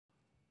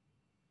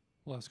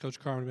We'll ask Coach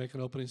Carmen to make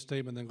an opening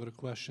statement, then go to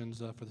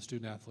questions for the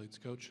student athletes.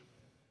 Coach?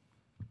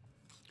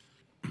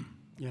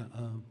 Yeah,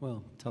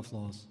 well, tough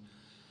loss.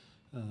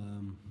 I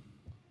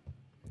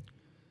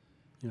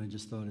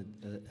just thought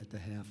at the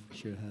half we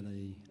should have had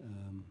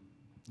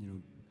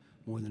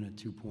more than a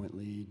 2-point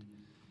lead.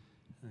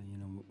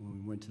 When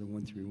we went to the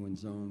 1-3-1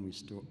 zone, we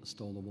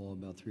stole the ball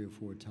about 3 or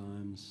 4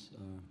 times.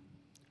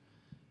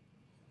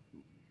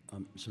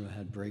 Sort of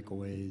had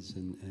breakaways,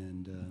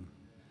 and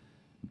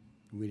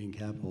we didn't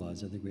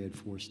capitalize. I think we had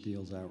 4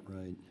 steals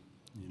outright.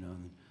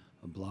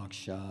 A block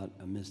shot,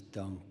 a missed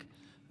dunk,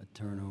 a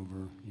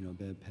turnover, a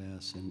bad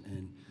pass,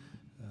 and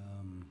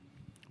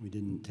we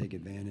didn't take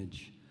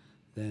advantage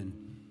then.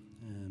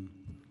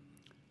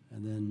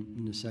 And then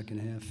in the second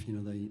half,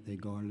 they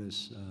guarded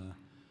us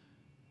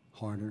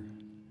harder,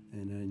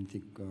 and I didn't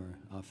think our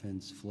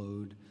offense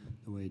flowed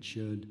the way it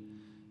should.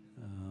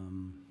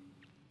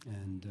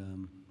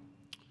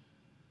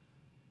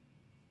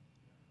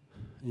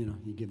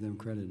 You give them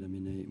credit. I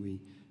mean,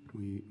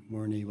 we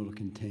weren't able to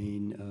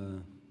contain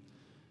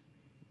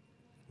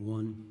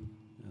one,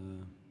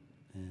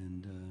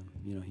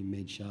 he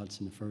made shots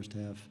in the first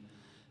half,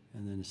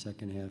 and then the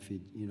second half,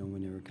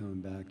 when they were coming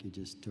back, he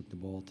just took the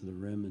ball to the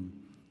rim, and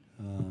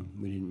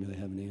we didn't really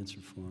have an answer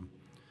for him.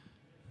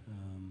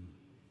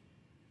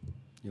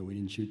 We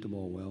didn't shoot the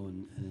ball well,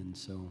 and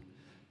so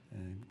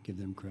give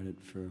them credit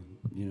for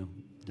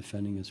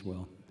defending us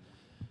well.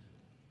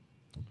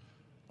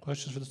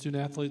 Questions for the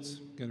student athletes?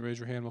 Again, raise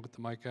your hand. We'll get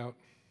the mic out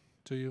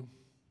to you.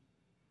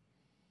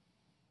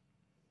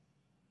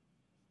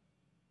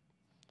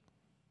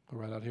 Go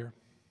right out here.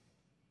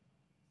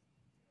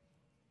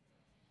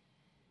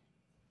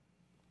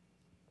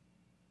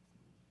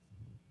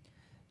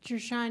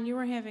 Jershawn, you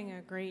were having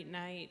a great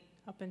night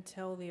up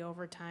until the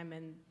overtime,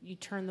 and you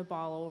turned the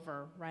ball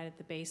over right at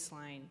the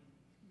baseline.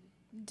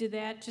 Did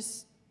that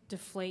just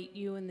deflate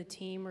you and the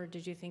team, or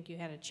did you think you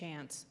had a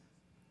chance?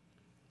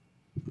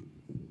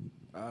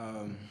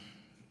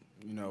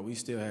 We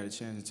still had a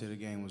chance until the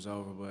game was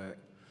over, but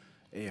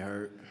it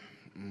hurt.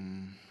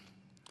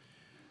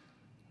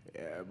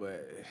 That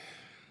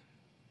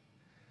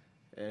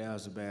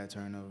was a bad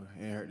turnover.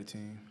 It hurt the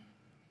team.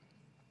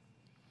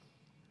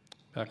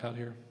 Back out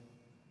here.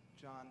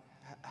 John,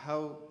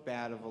 how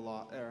bad of a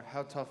loss, or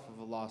how tough of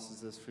a loss is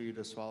this for you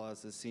to swallow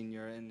as a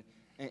senior, and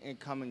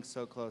coming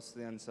so close to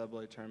the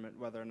NCAA tournament,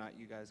 whether or not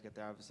you guys get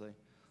there? Obviously,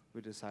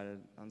 we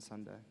decided on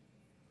Sunday.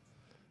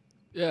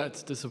 Yeah,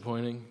 it's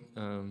disappointing.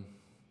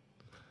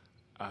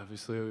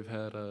 Obviously, we've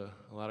had a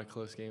lot of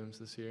close games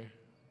this year,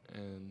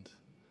 and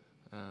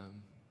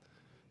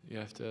you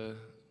have to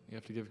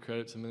give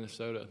credit to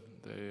Minnesota.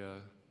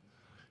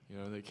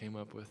 They came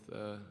up with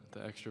the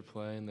extra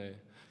play, and they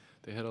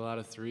hit a lot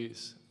of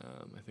threes.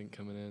 I think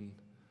coming in,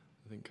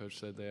 I think Coach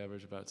said they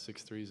average about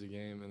 6 threes a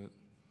game, and it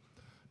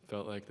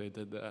felt like they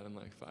did that in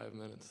like 5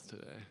 minutes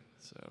today.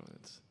 So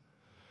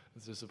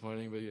it's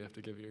disappointing, but you have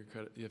to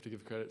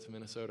give credit to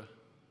Minnesota.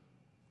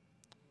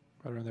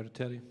 Right around there to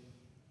Teddy.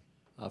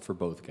 For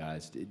both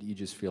guys, did you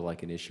just feel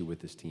like an issue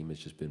with this team has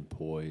just been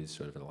poised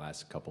sort of in the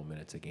last couple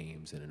minutes of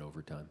games and in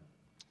overtime?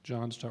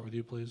 John, start with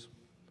you, please.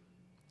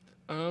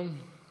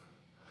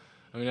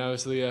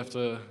 Obviously you have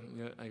to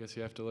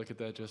look at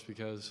that just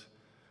because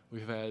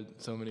we've had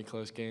so many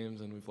close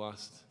games and we've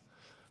lost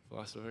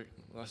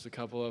a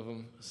couple of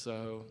them.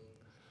 So,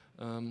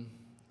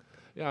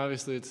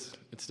 obviously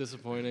it's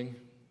disappointing,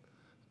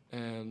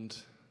 and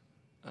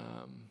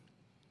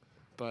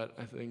but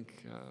I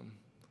think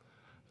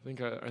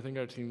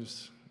our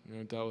team's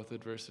dealt with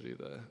adversity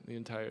the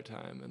entire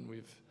time, and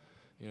we've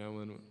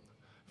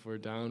if we're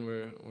down,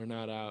 we're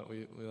not out.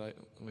 We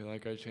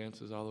like our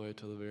chances all the way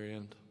till the very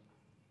end.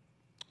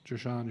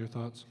 Jershawn, your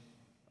thoughts?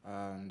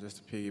 Just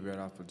to piggyback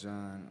off of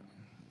John,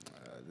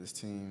 this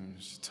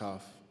team's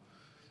tough.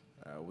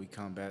 We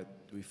combat,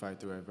 we fight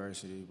through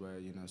adversity,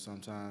 but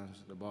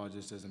sometimes the ball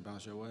just doesn't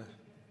bounce your way.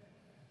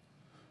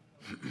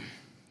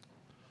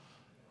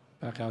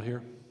 Back out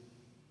here.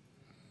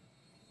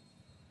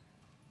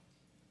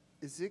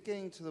 Is it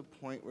getting to the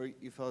point where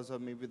you feel as though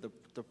maybe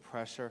the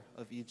pressure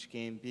of each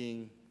game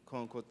being,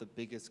 quote unquote, the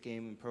biggest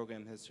game in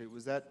program history,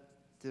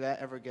 did that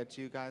ever get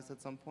to you guys at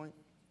some point?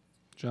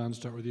 John,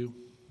 start with you.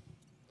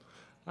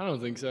 I don't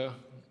think so.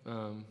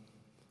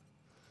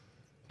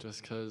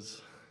 Just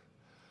because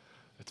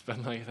it's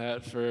been like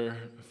that for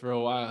a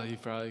while. You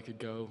probably could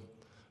go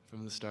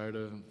from the start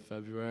of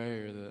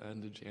February or the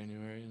end of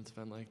January, and it's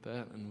been like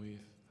that. And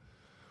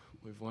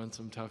we've won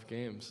some tough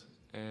games,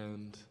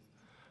 and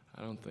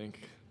I don't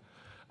think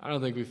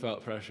we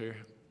felt pressure.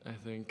 I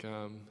think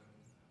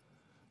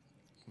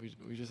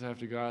we just have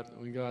to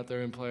go out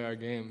there and play our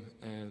game,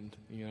 and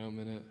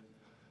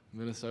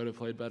Minnesota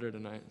played better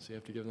tonight, so you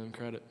have to give them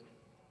credit.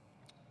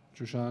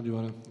 Jershawn, do you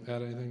want to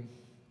add anything?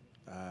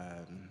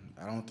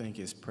 I don't think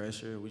it's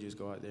pressure. We just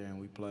go out there and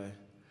we play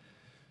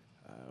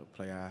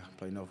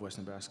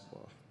Northwestern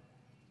Basketball.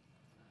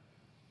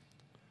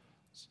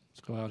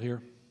 Let's go out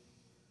here.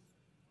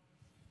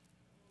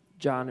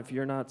 John, if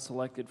you're not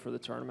selected for the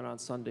tournament on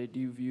Sunday, do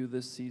you view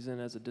this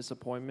season as a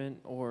disappointment,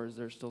 or is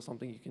there still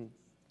something you can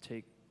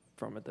take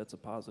from it that's a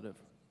positive?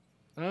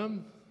 I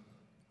don't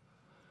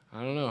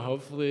know.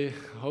 Hopefully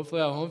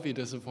I won't be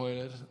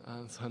disappointed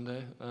on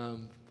Sunday.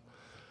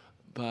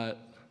 But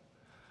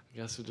I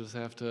guess we'll just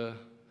have to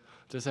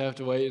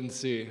wait and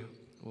see.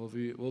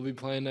 We'll be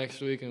playing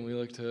next week, and we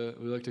look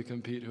to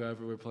compete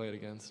whoever we're playing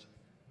against.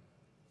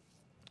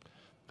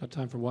 Got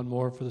time for one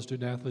more for the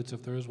student athletes,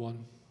 if there is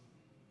one.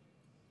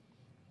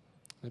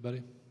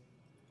 Anybody?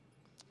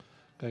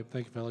 Okay,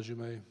 thank you, fellas. You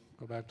may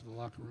go back to the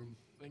locker room.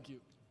 Thank you.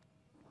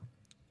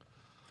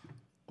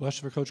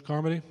 Question for Coach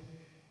Carmody?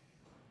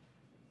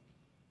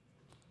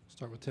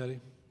 Start with Teddy.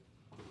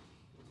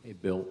 Hey,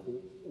 Bill,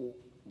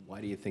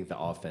 why do you think the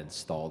offense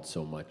stalled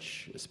so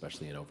much,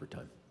 especially in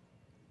overtime?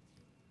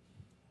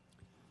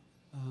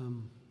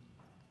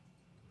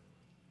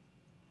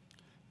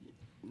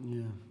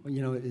 Yeah, well,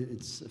 you know,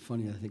 it's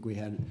funny. I think we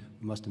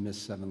must have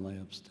missed 7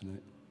 layups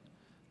tonight.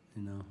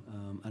 You know,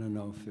 I don't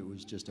know if it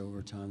was just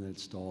overtime that it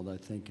stalled. I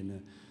think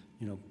in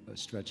the,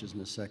 stretches in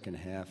the second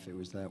half, it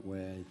was that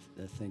way.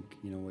 I think,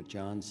 what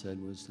John said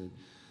was that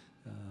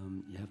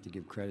you have to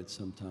give credit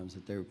sometimes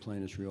that they were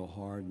playing us real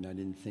hard, and I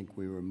didn't think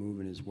we were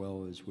moving as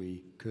well as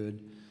we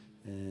could.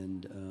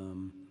 And,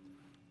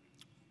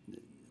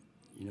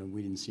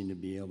 we didn't seem to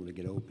be able to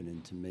get open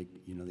and to make,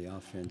 the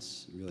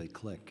offense really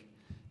click.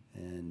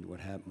 And what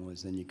happened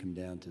was then you come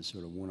down to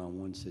sort of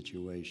one-on-one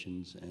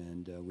situations,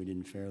 and we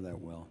didn't fare that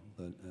well.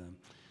 But,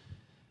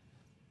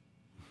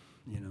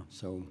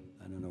 so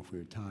I don't know if we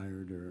were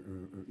tired or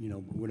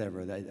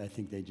whatever. I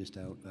think they just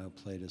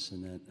outplayed us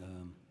in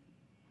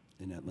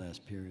that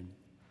last period.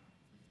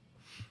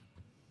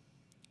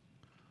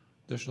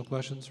 Additional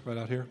questions right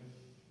out here?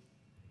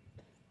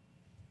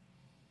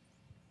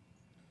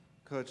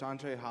 Coach,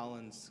 Andre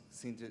Hollins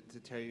seemed to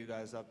tear you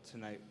guys up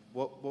tonight.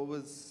 What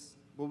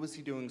was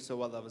he doing so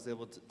well that was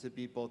able to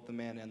beat both the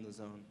man and the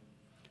zone?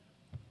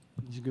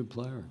 He's a good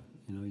player.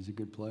 He's a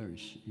good player.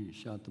 He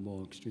shot the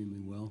ball extremely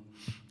well,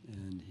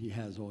 and he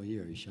has all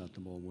year. He shot the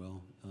ball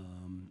well,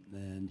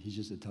 and he's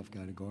just a tough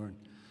guy to guard.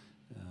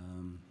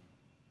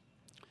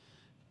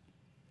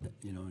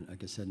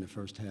 Like I said, in the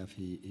first half,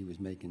 he was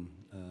making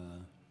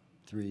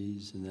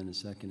threes, and then the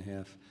second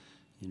half,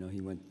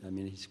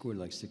 he scored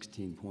like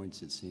 16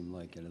 points, it seemed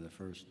like, out of the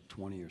first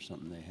 20 or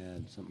something they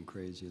had, something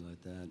crazy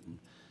like that. And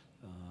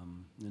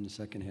in the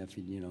second half,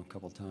 a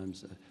couple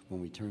times when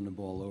we turned the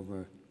ball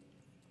over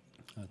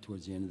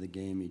towards the end of the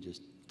game, he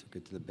just took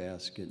it to the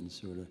basket and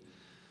sort of,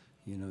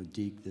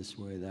 deked this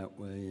way, that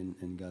way,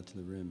 and got to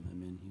the rim.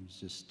 He was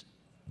just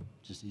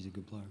he's a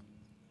good player.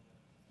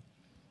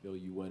 Bill,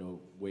 you went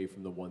away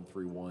from the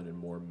 1-3-1 and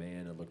more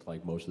man, it looked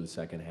like, most of the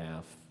second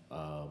half.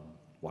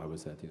 Why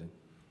was that, do you think?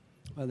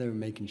 Well, they were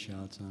making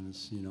shots on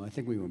us. I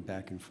think we went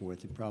back and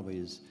forth. It probably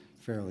is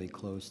fairly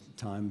close to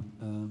time,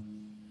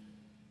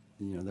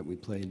 that we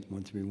played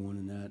 1-3-1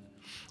 in that.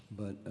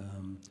 But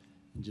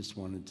just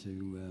wanted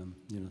to,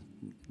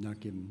 not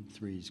give them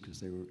threes because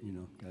they were,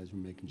 guys were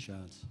making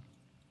shots.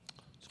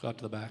 Let's go out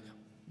to the back.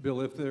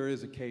 Bill, if there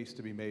is a case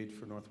to be made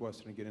for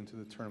Northwestern to get into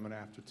the tournament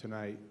after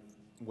tonight,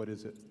 what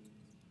is it?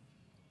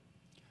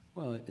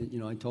 Well,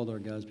 I told our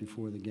guys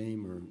before the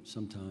game or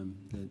sometime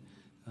that,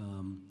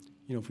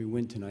 if we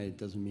win tonight, it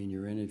doesn't mean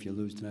you're in. If you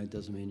lose tonight, it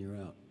doesn't mean you're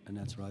out. And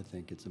that's what I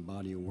think. It's a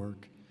body of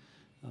work.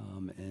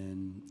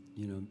 And,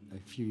 a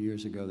few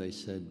years ago they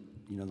said,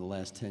 the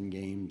last 10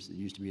 games, it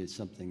used to be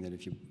something that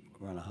if you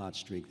were on a hot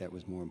streak, that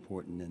was more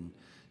important than,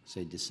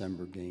 say,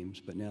 December games.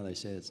 But now they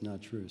say it's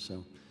not true.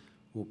 So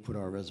we'll put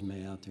our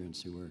resume out there and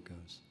see where it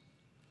goes.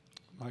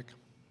 Mike?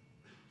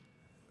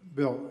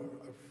 Bill,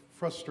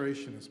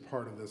 frustration is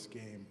part of this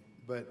game,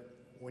 but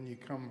when you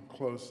come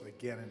close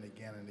again and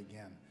again and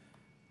again,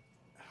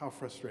 how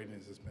frustrating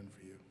has this been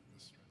for you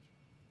this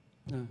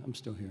stretch? I'm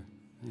still here.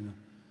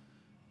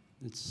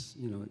 It's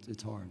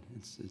it's hard.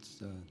 It's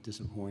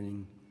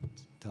disappointing.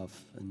 It's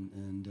tough,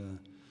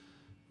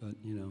 but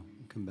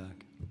come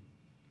back.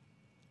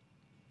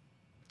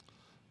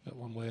 Got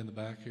one way in the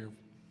back here.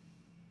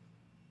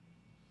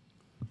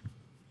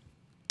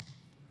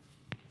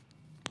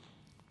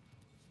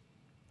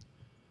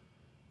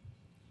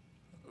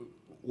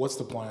 What's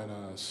the plan?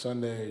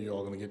 Sunday, are you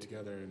all going to get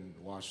together and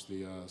watch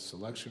the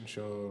selection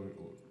show?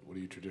 What do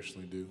you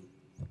traditionally do?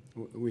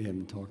 We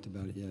haven't talked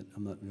about it yet.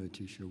 I'm not really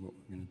too sure what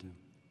we're going to do.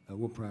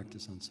 We'll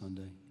practice on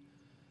Sunday.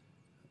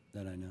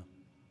 That I know.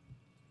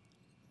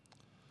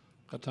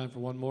 Got time for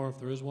one more, if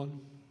there is one.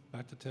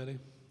 Back to Teddy.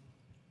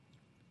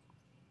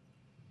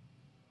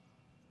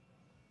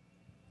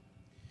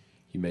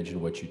 You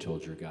mentioned what you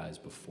told your guys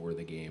before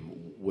the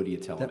game. What do you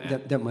tell them?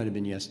 That might have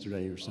been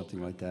yesterday or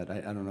something like that.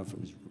 I don't know if it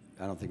was.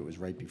 I don't think it was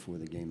right before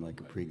the game,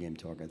 like a pregame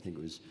talk. I think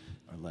it was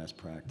our last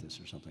practice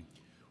or something.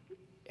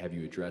 Have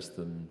you addressed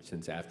them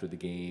since after the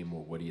game,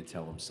 or what do you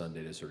tell them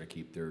Sunday to sort of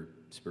keep their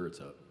spirits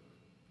up?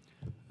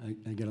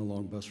 I get a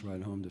long bus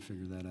ride home to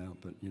figure that out,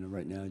 but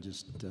right now I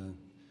just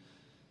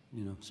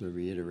sort of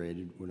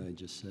reiterated what I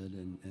just said,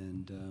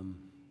 and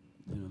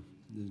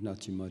there's not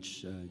too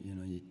much. You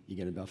know, you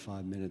get about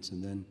 5 minutes,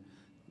 and then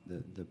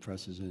the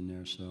press is in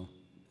there. So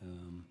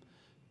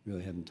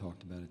really haven't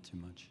talked about it too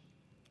much.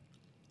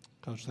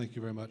 Coach, thank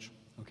you very much.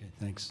 Okay,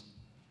 thanks.